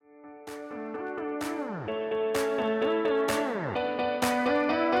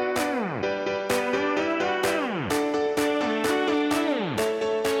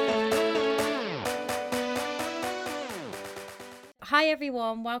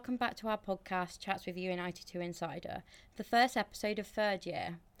everyone, welcome back to our podcast, Chats with United 2 Insider, the first episode of third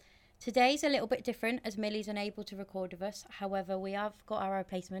year. Today's a little bit different as Millie's unable to record with us. However, we have got our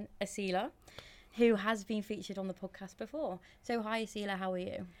replacement, Asila, who has been featured on the podcast before. So hi Asila, how are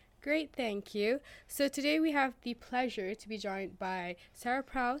you? Great, thank you. So today we have the pleasure to be joined by Sarah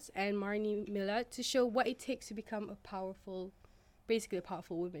Prowse and Marnie Miller to show what it takes to become a powerful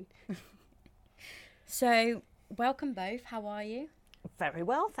woman. So, welcome both. How are you? Very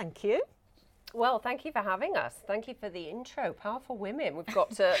well, thank you. Well, thank you for having us. Thank you for the intro. Powerful women. We've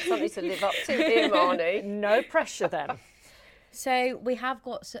got something to live up to here, Marnie. No pressure then. So, we have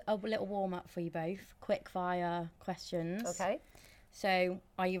got a little warm-up for you both. Quick fire questions. Okay. So,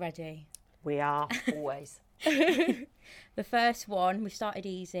 are you ready? We are. Always. The first one, we started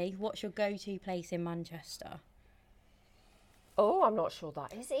easy. What's your go-to place in Manchester? Oh, I'm not sure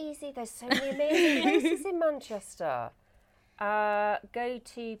that is easy. There's so many amazing places in Manchester.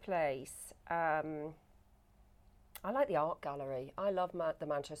 Go-to place. I like the art gallery. I love the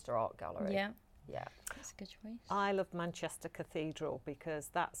Manchester Art Gallery. Yeah. Yeah. That's a good choice. I love Manchester Cathedral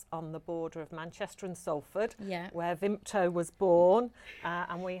because that's on the border of Manchester and Salford, where Vimto was born,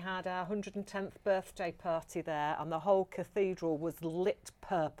 and we had our 110th birthday party there, and the whole cathedral was lit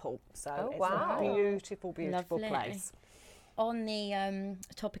purple. So it's a beautiful, beautiful place. On the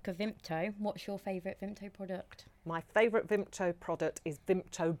topic of Vimto, what's your favourite Vimto product? My favourite Vimto product is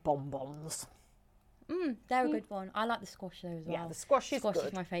Vimto bonbons. They're a good one. I like the squash though as well. Yeah, the squash is good. Squash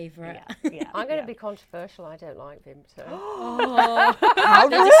is my favourite. Yeah, I'm going to be controversial. I don't like Vimto. Oh, how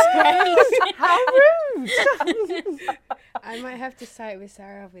rude! How rude! I might have to side with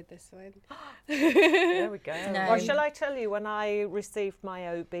Sarah with this one. There we go. No. Well, shall I tell you, when I received my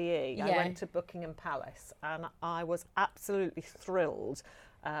OBE, I went to Buckingham Palace and I was absolutely thrilled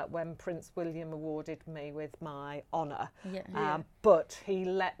when Prince William awarded me with my honour. But he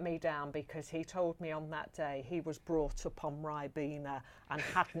let me down because he told me on that day he was brought up on Ribena and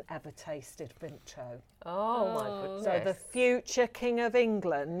hadn't ever tasted Vimto. Oh my goodness. So the future King of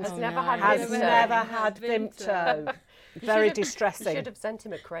England has never had Vimto. Very distressing. You should have sent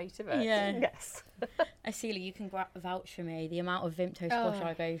him a crate of it. Yeah. Yes. Asila, you can vouch for me. The amount of Vimto squash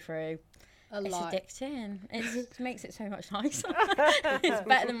I go through. It's addicting. It makes it so much nicer. It's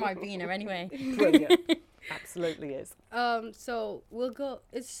better than Ribena anyway. Brilliant. Absolutely is. So we'll go.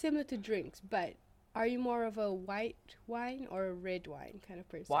 It's similar to drinks, but are you more of a white wine or a red wine kind of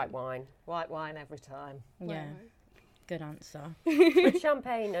person? White wine. White wine every time. Yeah. Good answer. With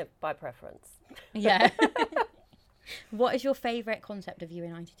champagne by preference. Yeah. What is your favourite concept of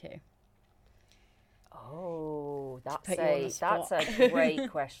U92? Oh, that's a a great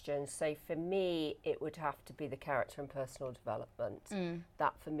question. So for me, it would have to be the character and personal development.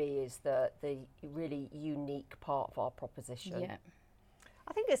 That for me is the really unique part of our proposition. Yeah.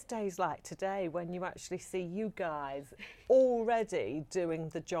 I think it's days like today when you actually see you guys already doing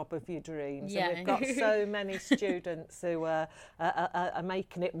the job of your dreams. Yeah. And we've got so many students who are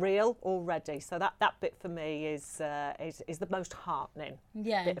making it real already. So that bit for me is the most heartening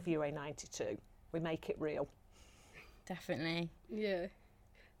bit of UA92. We make it real. Definitely. Yeah.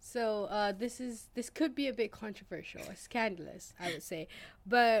 So this could be a bit controversial, scandalous, I would say.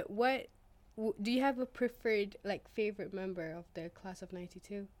 But do you have a preferred favorite member of the class of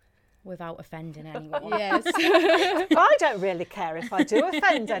 92? Without offending anyone. Yes. I don't really care if I do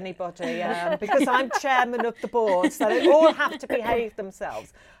offend anybody because I'm chairman of the board, so they all have to behave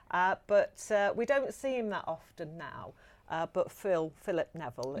themselves. We don't see him that often now. But Philip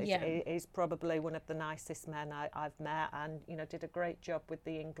Neville is probably one of the nicest men I've met, and did a great job with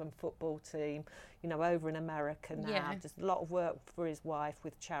the England football team, over in America now. Yeah. Does a lot of work for his wife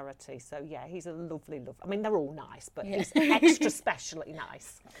with charity. So yeah, he's a lovely. I mean, they're all nice, but he's extra specially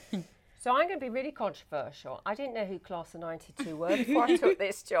nice. So I'm going to be really controversial. I didn't know who Class of 92 were before I took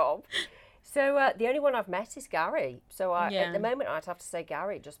this job. So the only one I've met is Gary. So at the moment I'd have to say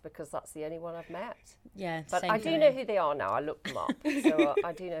Gary just because that's the only one I've met. Yeah, but I do know who they are now. I looked them up. So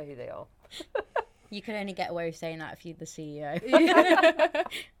I do know who they are. You could only get away with saying that if you're the CEO.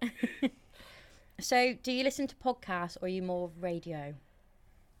 So do you listen to podcasts or are you more radio?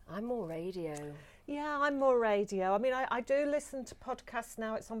 I'm more radio. Yeah, I'm more radio. I mean, I do listen to podcasts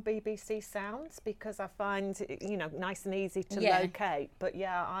now. It's on BBC Sounds because I find it, nice and easy to locate. But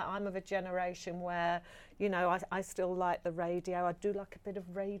yeah, I'm of a generation where, you know, I still like the radio. I do like a bit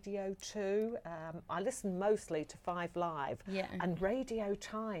of Radio 2. I listen mostly to 5 Live. Yeah. And Radio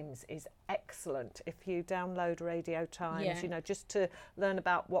Times is excellent if you download Radio Times, you know, just to learn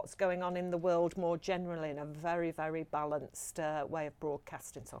about what's going on in the world more generally in a very, very balanced way of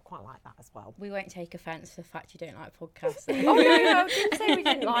broadcasting. So I quite like that as well. We won't take offence to the fact you don't like podcasts. Oh, no, didn't say we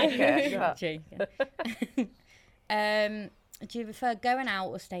didn't like it. Not joking. Do you prefer going out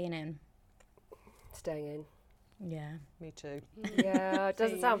or staying in? Staying in. Yeah. Me too. Yeah, it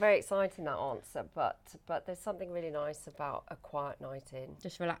doesn't sound very exciting, that answer, but there's something really nice about a quiet night in.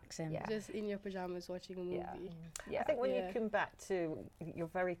 Just relaxing. Yeah. Just in your pajamas watching a movie. Yeah. Yeah. I think when you come back to your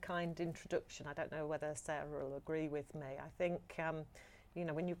very kind introduction, I don't know whether Sarah will agree with me. I think, you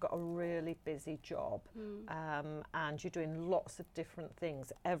know, when you've got a really busy job and you're doing lots of different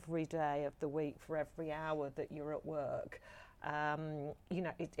things every day of the week for every hour that you're at work, you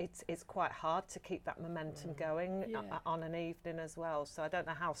know, it's quite hard to keep that momentum going on an evening as well. So I don't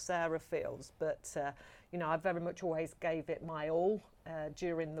know how Sarah feels, but you know, I very much always gave it my all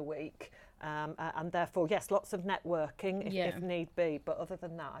during the week, and therefore, yes, lots of networking if need be. But other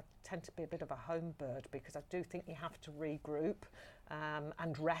than that, I tend to be a bit of a home bird because I do think you have to regroup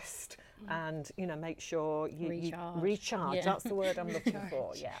and rest, and you know, make sure you recharge. Yeah. That's the word I'm looking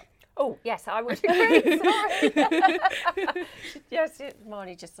for. Yeah. Oh, yes, I would agree. Sorry. Yes,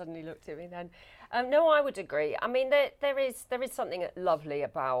 Marnie just suddenly looked at me then. No, I would agree. I mean, there is something lovely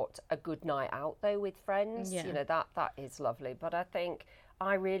about a good night out, though, with friends. Yeah. You know, that is lovely. But I think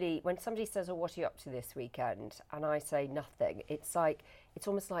when somebody says, oh, what are you up to this weekend? And I say nothing, it's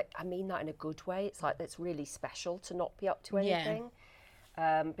almost like I mean that in a good way. It's like it's really special to not be up to anything.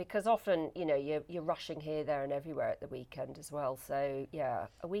 Because often, you know, you're rushing here, there and everywhere at the weekend as well. So, yeah,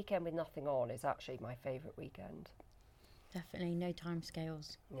 a weekend with nothing on is actually my favourite weekend. Definitely, no time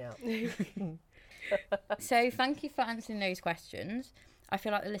scales. Yeah. So thank you for answering those questions. I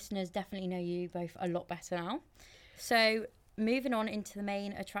feel like the listeners definitely know you both a lot better now. So moving on into the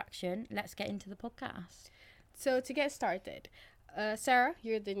main attraction, let's get into the podcast. So to get started, Sarah,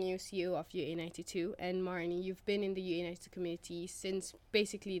 you're the new CEO of UA92, and Marnie, you've been in the UA92 community since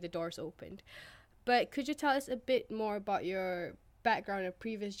basically the doors opened. But could you tell us a bit more about your background and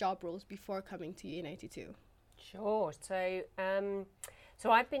previous job roles before coming to UA92? Sure. So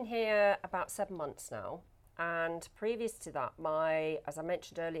I've been here about 7 months now, and previous to that, as I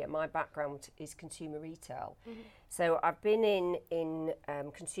mentioned earlier, my background is consumer retail. Mm-hmm. So I've been in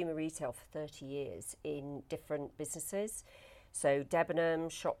consumer retail for 30 years in different businesses. So Debenham,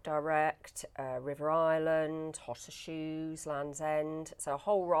 Shop Direct, River Island, Hotter Shoes, Land's End, so a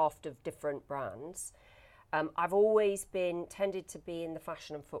whole raft of different brands. I've always tended to be in the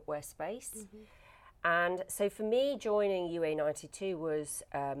fashion and footwear space. Mm-hmm. And so for me, joining UA92 was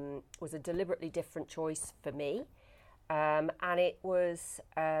a deliberately different choice for me. And it was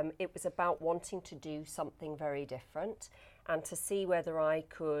about wanting to do something very different and to see whether I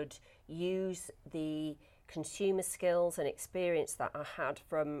could use the consumer skills and experience that I had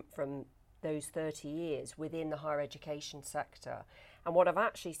from those 30 years within the higher education sector. And what I've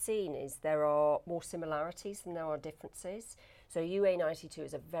actually seen is there are more similarities than there are differences. So UA92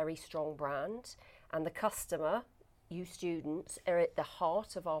 is a very strong brand, and the customer, you students, are at the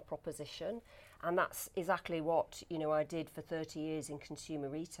heart of our proposition. And that's exactly what, you know, I did for 30 years in consumer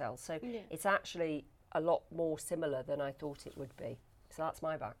retail. So it's actually a lot more similar than I thought it would be. So that's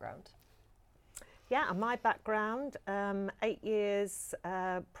my background. Yeah, and my background, 8 years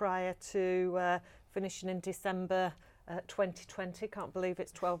prior to finishing in December 2020, can't believe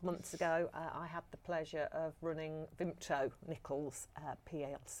it's 12 months ago, I had the pleasure of running Vimto Nichols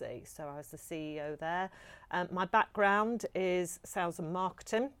PLC. So I was the CEO there. My background is sales and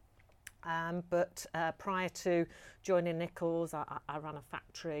marketing. But prior to joining Nichols, I ran a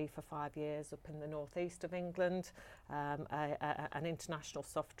factory for 5 years up in the northeast of England, an international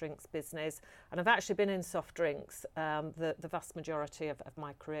soft drinks business. And I've actually been in soft drinks the vast majority of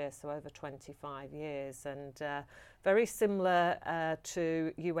my career, so over 25 years. And very similar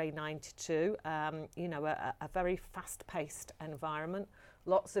to UA92, you know, a very fast-paced environment,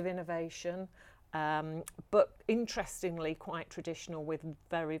 lots of innovation. But interestingly quite traditional with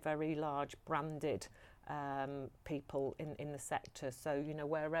very, very large branded people in the sector. So, you know,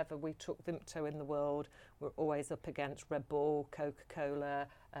 wherever we took Vimto in the world, we're always up against Red Bull, Coca-Cola,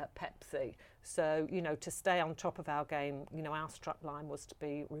 Pepsi. So, you know, to stay on top of our game, you know, our strapline was to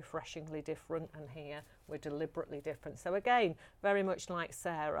be refreshingly different, and here we're deliberately different. So again, very much like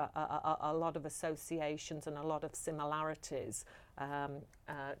Sarah, a lot of associations and a lot of similarities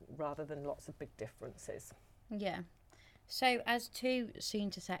rather than lots of big differences. Yeah. So, as two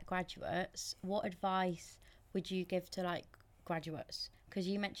soon-to-set graduates, what advice would you give to like graduates? Because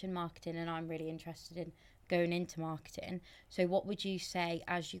you mentioned marketing, and I'm really interested in going into marketing. So, what would you say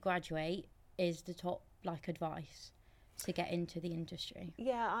as you graduate is the top like advice to get into the industry?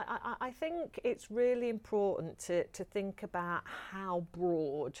 Yeah, I think it's really important to think about how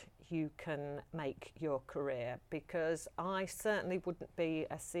broad you can make your career, because I certainly wouldn't be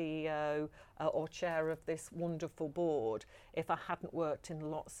a CEO or chair of this wonderful board if I hadn't worked in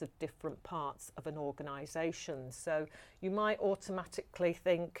lots of different parts of an organisation. So you might automatically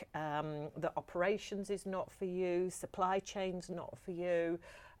think that operations is not for you, supply chain's not for you,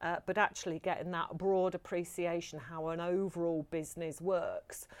 but actually getting that broad appreciation how an overall business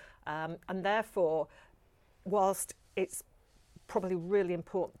works. And therefore, whilst it's probably really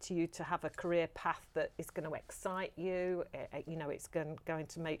important to you to have a career path that is going to excite you, it's going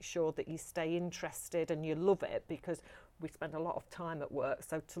to make sure that you stay interested and you love it, because we spend a lot of time at work,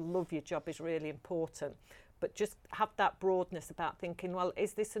 so to love your job is really important. But just have that broadness about thinking, well,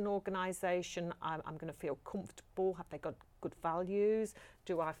 is this an organisation I'm going to feel comfortable? Have they got good values?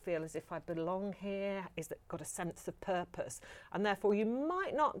 Do I feel as if I belong here? Is it got a sense of purpose? And therefore, you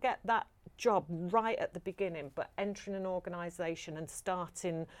might not get that job right at the beginning, but entering an organisation and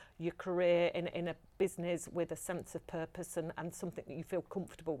starting your career in a business with a sense of purpose and something that you feel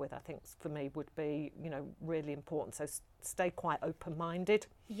comfortable with, I think for me would be, really important. So stay quite open-minded.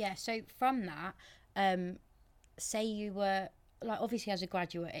 Yeah, so from that, say you were, like, obviously as a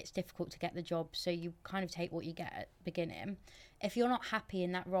graduate it's difficult to get the job, so you kind of take what you get at the beginning. If you're not happy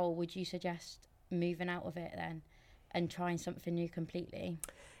in that role, would you suggest moving out of it then and trying something new completely?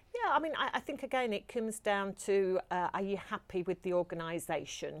 Yeah, I mean, I think again it comes down to are you happy with the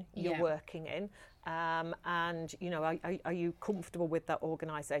organisation you're working in? And are you comfortable with that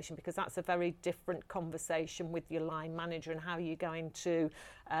organisation? Because that's a very different conversation with your line manager and how you're going to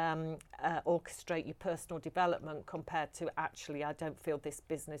orchestrate your personal development compared to actually I don't feel this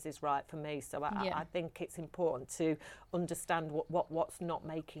business is right for me. So I think it's important to understand what's not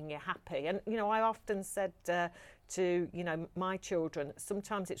making you happy. And I often said to my children,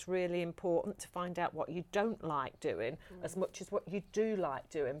 sometimes it's really important to find out what you don't like doing as much as what you do like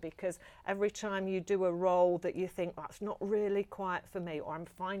doing, because every time you do a role that you think that's not really quite for me, or I'm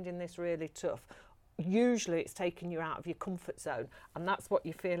finding this really tough, usually it's taking you out of your comfort zone, and that's what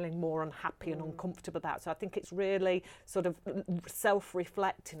you're feeling more unhappy and uncomfortable about. So I think it's really sort of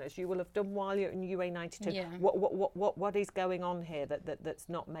self-reflecting, as you will have done while you're in UA92. Yeah. What is going on here that's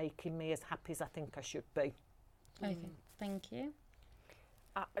not making me as happy as I think I should be? Okay, thank you.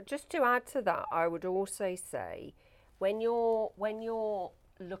 Just to add to that, I would also say when you're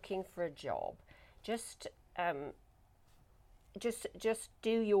looking for a job, just do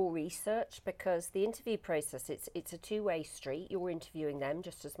your research, because the interview process, it's a two-way street. You're interviewing them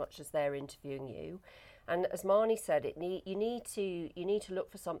just as much as they're interviewing you. And as Marnie said, you need to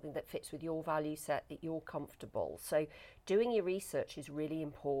look for something that fits with your value set, that you're comfortable. So doing your research is really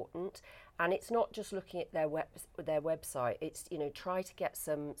important, and it's not just looking at their website. It's try to get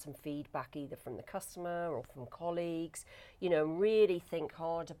some feedback either from the customer or from colleagues. Really think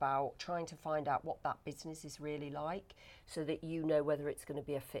hard about trying to find out what that business is really like, so that you know whether it's going to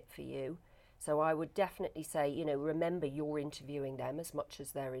be a fit for you. So I would definitely say, remember you're interviewing them as much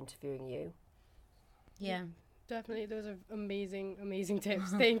as they're interviewing you. Yeah, definitely. Those are amazing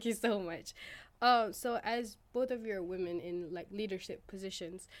tips. Thank you so much. So as both of you are women in like leadership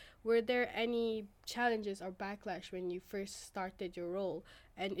positions, were there any challenges or backlash when you first started your role?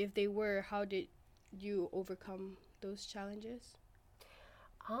 And if they were, how did you overcome those challenges?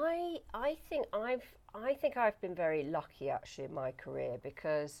 I think I've been very lucky actually in my career,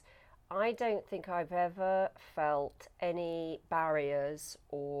 because I don't think I've ever felt any barriers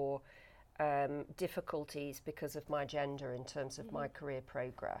or difficulties because of my gender in terms of my career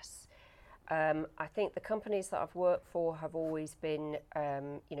progress. I think the companies that I've worked for have always been,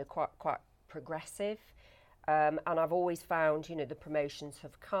 quite progressive, and I've always found, the promotions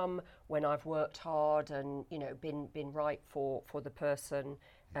have come when I've worked hard and, been right for the person,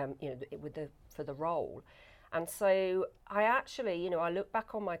 for the role. And so I actually, I look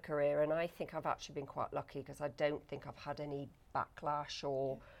back on my career and I think I've actually been quite lucky, because I don't think I've had any backlash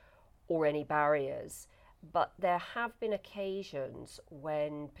or any barriers. But there have been occasions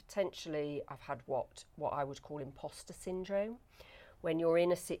when potentially I've had what I would call imposter syndrome, when you're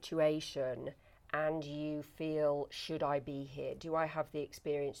in a situation and you feel, should I be here? Do I have the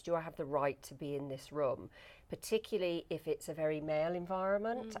experience? Do I have the right to be in this room? Particularly if it's a very male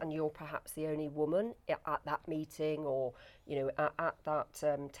environment and you're perhaps the only woman at that meeting or, at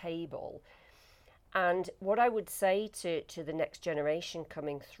that table. And what I would say to the next generation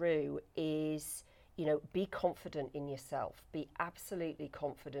coming through is, you know, be confident in yourself. Be absolutely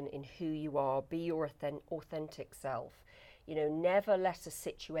confident in who you are. Be your authentic self. You know, never let a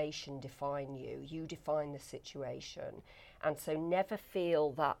situation define you. You define the situation. And so never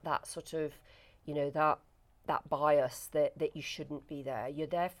feel that sort of, you know, that bias that you shouldn't be there. You're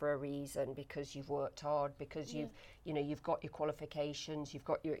there for a reason, because you've worked hard, because you've got your qualifications, you've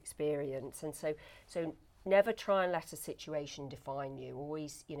got your experience. And so never try and let a situation define you.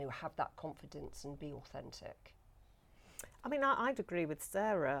 Always, you know, have that confidence and be authentic. I mean, I'd agree with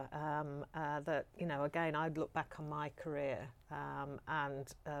Sarah that, you know, again, I'd look back on my career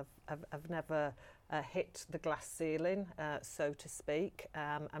and I've never hit the glass ceiling, so to speak.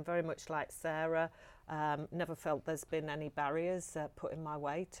 And very much like Sarah, never felt there's been any barriers put in my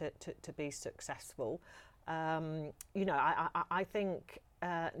way to be successful. You know, I think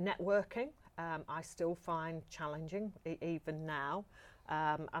networking, I still find challenging even now.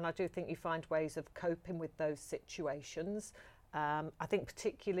 And I do think you find ways of coping with those situations. I think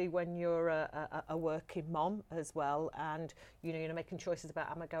particularly when you're a working mom as well, and you're making choices about,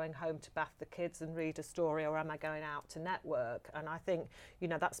 am I going home to bath the kids and read a story, or am I going out to network? And I think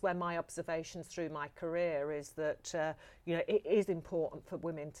that's where my observations through my career is that it is important for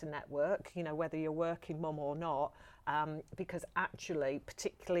women to network, whether you're working mum or not, because actually,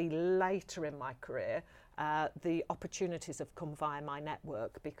 particularly later in my career, the opportunities have come via my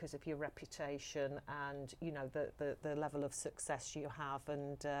network because of your reputation and the level of success you have,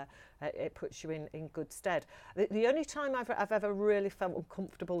 and it puts you in good stead. The only time I've ever really felt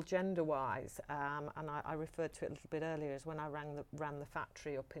uncomfortable gender-wise, and I referred to it a little bit earlier, is when I ran the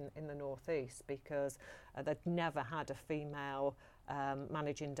factory up in the northeast, because they'd never had a female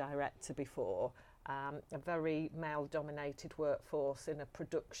managing director before. A very male-dominated workforce in a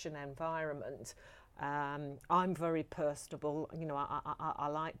production environment. I'm very personable, I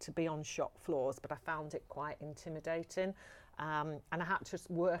like to be on shop floors, but I found it quite intimidating. And I had to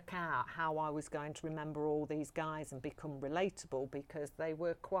work out how I was going to remember all these guys and become relatable, because they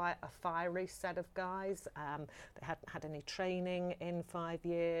were quite a fiery set of guys. They hadn't had any training in 5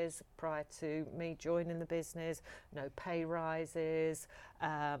 years prior to me joining the business, no pay rises,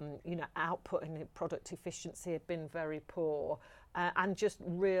 output and product efficiency had been very poor. And just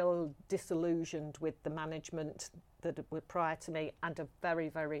real disillusioned with the management that were prior to me, and a very,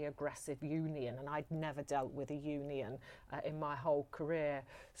 very aggressive union. And I'd never dealt with a union in my whole career.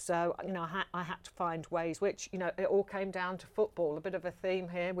 So, I had to find ways, which, it all came down to football, a bit of a theme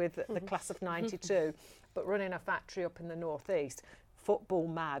here with the class of 92, but running a factory up in the northeast, football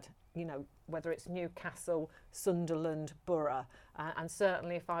mad, whether it's Newcastle, Sunderland, Borough. And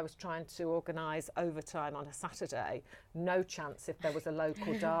certainly if I was trying to organise overtime on a Saturday, no chance if there was a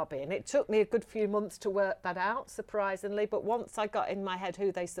local derby. And it took me a good few months to work that out, surprisingly. But once I got in my head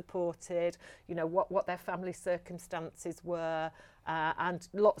who they supported, what their family circumstances were, and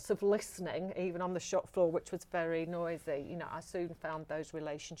lots of listening, even on the shop floor, which was very noisy, I soon found those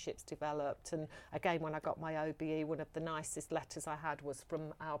relationships developed. And again, when I got my OBE, one of the nicest letters I had was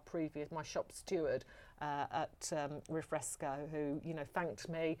from my shop steward at Refresco, who thanked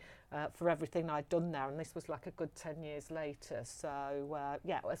me for everything I'd done there, and this was like a good 10 years later. So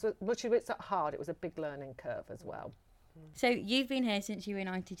as much as it's hard, it was a big learning curve as well. So you've been here since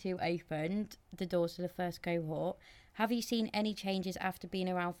UE92 opened the doors to the first cohort. Have you seen any changes after being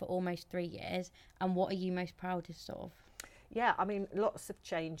around for almost 3 years, and what are you most proudest of? Yeah, I mean, lots of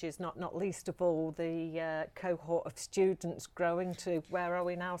changes, not least of all the cohort of students growing to, where are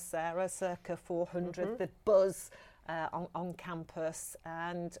we now, Sarah? Circa 400, mm-hmm. The buzz on campus.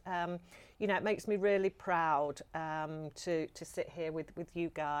 And, it makes me really proud to sit here with you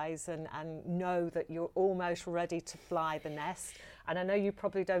guys and know that you're almost ready to fly the nest. And I know you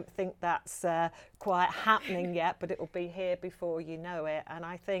probably don't think that's quite happening yet, but it'll be here before you know it. And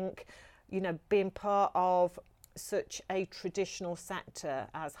I think, being part of such a traditional sector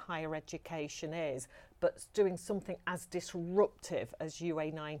as higher education is, but doing something as disruptive as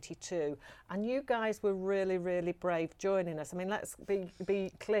UE92. And you guys were really, really brave joining us. I mean, let's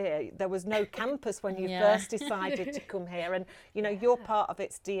be clear, there was no campus when you first decided to come here. And, you're part of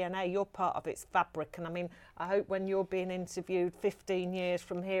its DNA, you're part of its fabric. And I mean, I hope when you're being interviewed 15 years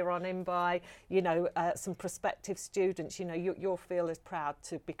from here on in by, some prospective students, you'll feel as proud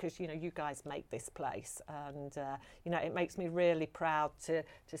because, you guys make this place. And, it makes me really proud to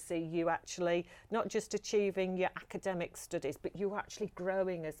see you actually not just achieving your academic studies, but you actually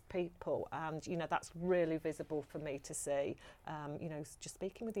growing as people, and that's really visible for me to see, just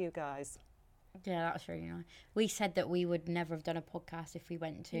speaking with you guys. Yeah, that's really nice. We said that we would never have done a podcast if we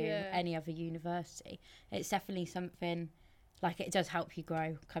went to any other university. It's definitely something, like, it does help you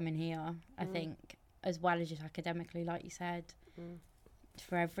grow coming here, I think, as well as just academically, like you said.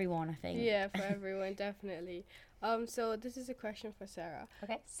 For everyone, I think. Yeah, for everyone, definitely. So this is a question for Sarah.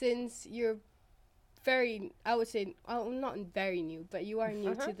 Okay. Since you're very, I would say, not very new, but you are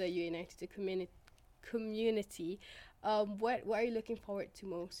new to the UA92 community. What are you looking forward to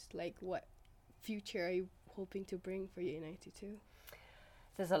most? Like, what future are you hoping to bring for UA92?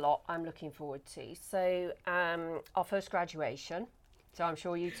 There's a lot I'm looking forward to. So our first graduation. So I'm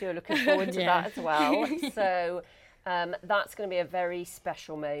sure you two are looking forward to that as well. So that's going to be a very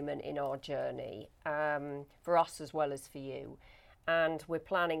special moment in our journey for us as well as for you. And we're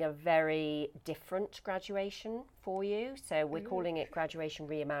planning a very different graduation for you. So we're calling it Graduation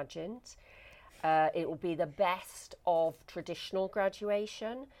Reimagined. It will be the best of traditional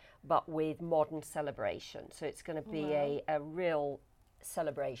graduation, but with modern celebration. So it's going to be a real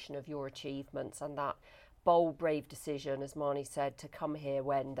celebration of your achievements and that bold, brave decision, as Marnie said, to come here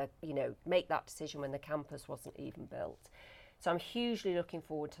when make that decision when the campus wasn't even built. So I'm hugely looking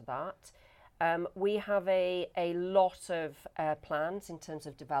forward to that. We have a lot of plans in terms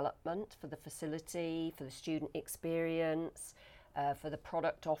of development for the facility, for the student experience, for the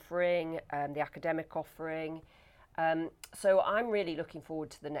product offering, the academic offering. So I'm really looking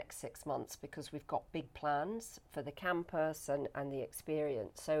forward to the next 6 months because we've got big plans for the campus and the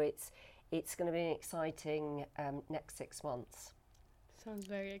experience. So it's going to be an exciting next 6 months. Sounds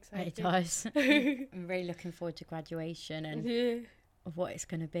very exciting. It does. I'm really looking forward to graduation and of what it's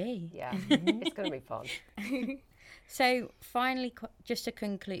going to be. Yeah, it's going to be fun. So finally, just to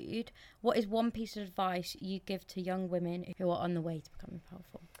conclude, what is one piece of advice you give to young women who are on the way to becoming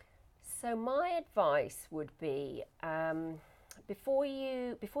powerful? So my advice would be, before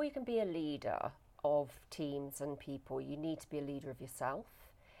you can be a leader of teams and people, you need to be a leader of yourself.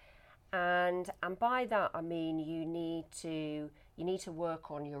 And by that I mean you need to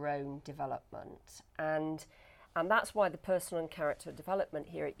work on your own development, and that's why the personal and character development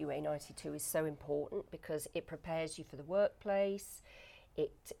here at UA92 is so important, because it prepares you for the workplace.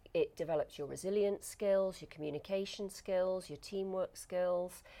 It develops your resilience skills, your communication skills, your teamwork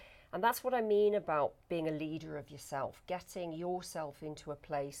skills. And that's what I mean about being a leader of yourself, getting yourself into a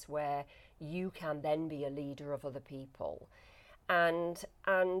place where you can then be a leader of other people. And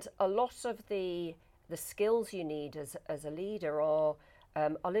a lot of the skills you need as a leader are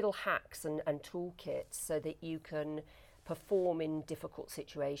little hacks and toolkits so that you can perform in difficult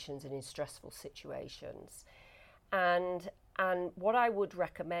situations and in stressful situations. And what I would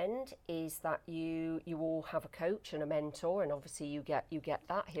recommend is that you all have a coach and a mentor, and obviously you get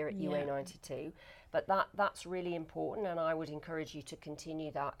that here at UA92. But that's really important, and I would encourage you to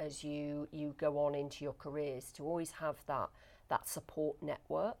continue that as you go on into your careers, to always have that support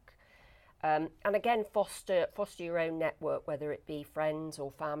network. And again, foster your own network, whether it be friends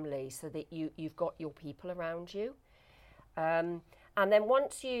or family, so that you've got your people around you. And then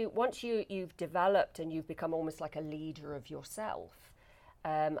once you've developed and you've become almost like a leader of yourself,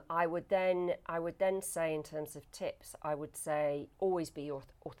 I would then say, in terms of tips, I would say always be your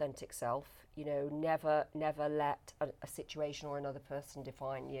authentic self. Never let a situation or another person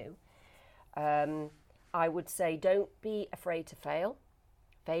define you. I would say don't be afraid to fail.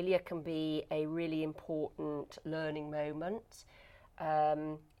 Failure can be a really important learning moment.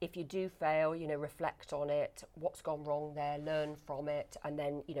 If you do fail, reflect on it, what's gone wrong there, learn from it, and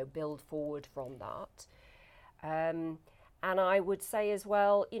then, build forward from that. And I would say as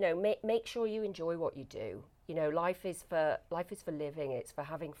well, make sure you enjoy what you do. Life is for living, it's for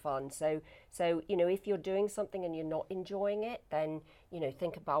having fun. So if you're doing something and you're not enjoying it, then,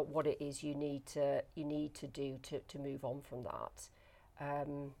 think about what it is you need to do to move on from that.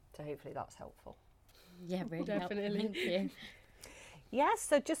 So hopefully that's helpful. Yeah, really Definitely. helpful. Thank you. Yes,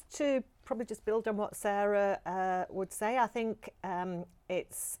 so just to probably just build on what Sarah would say, I think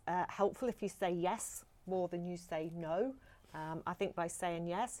it's helpful if you say yes more than you say no. I think by saying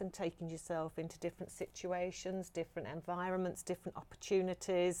yes and taking yourself into different situations, different environments, different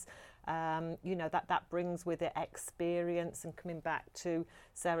opportunities, that brings with it experience. And coming back to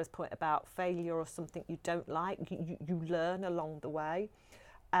Sarah's point about failure or something you don't like, you learn along the way.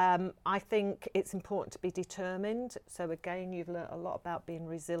 I think it's important to be determined. So again, you've learnt a lot about being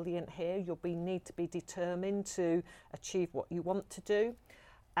resilient here. You'll need to be determined to achieve what you want to do.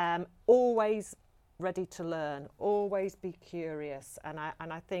 Always ready to learn, always be curious. And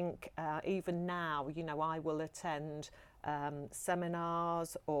I think even now, I will attend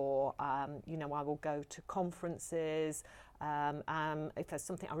seminars, or I will go to conferences, If there's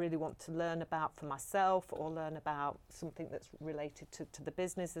something I really want to learn about for myself or learn about something that's related to the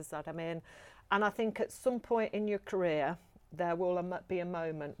businesses that I'm in. And I think at some point in your career, there will be a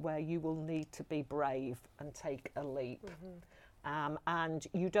moment where you will need to be brave and take a leap. And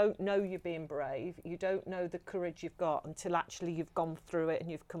you don't know you're being brave, you don't know the courage you've got until actually you've gone through it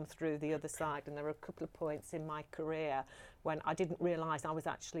and you've come through the other side. And there are a couple of points in my career when I didn't realise I was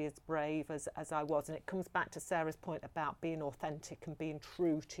actually as brave as I was. And it comes back to Sarah's point about being authentic and being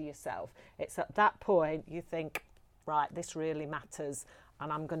true to yourself. It's at that point you think, right, this really matters,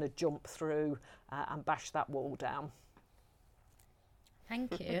 and I'm going to jump through and bash that wall down.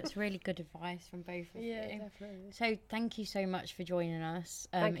 Thank you. It's really good advice from both of you. Yeah, definitely. So thank you so much for joining us.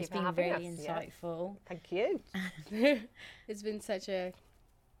 Thank you it's for been having really us, insightful. Thank you. It's been such a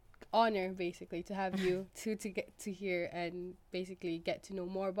honor, basically, to have you to get to hear and basically get to know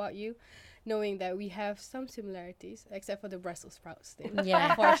more about you, knowing that we have some similarities, except for the Brussels sprouts thing.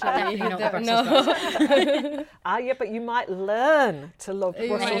 Yeah, Unfortunately, definitely not the Brussels sprouts. Yeah, but you might learn to love You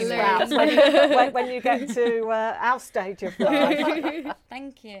Brussels might sprouts learn. when you get to our stage of life.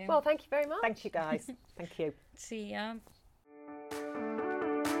 Thank you. Well, thank you very much. Thank you, guys. Thank you. See ya.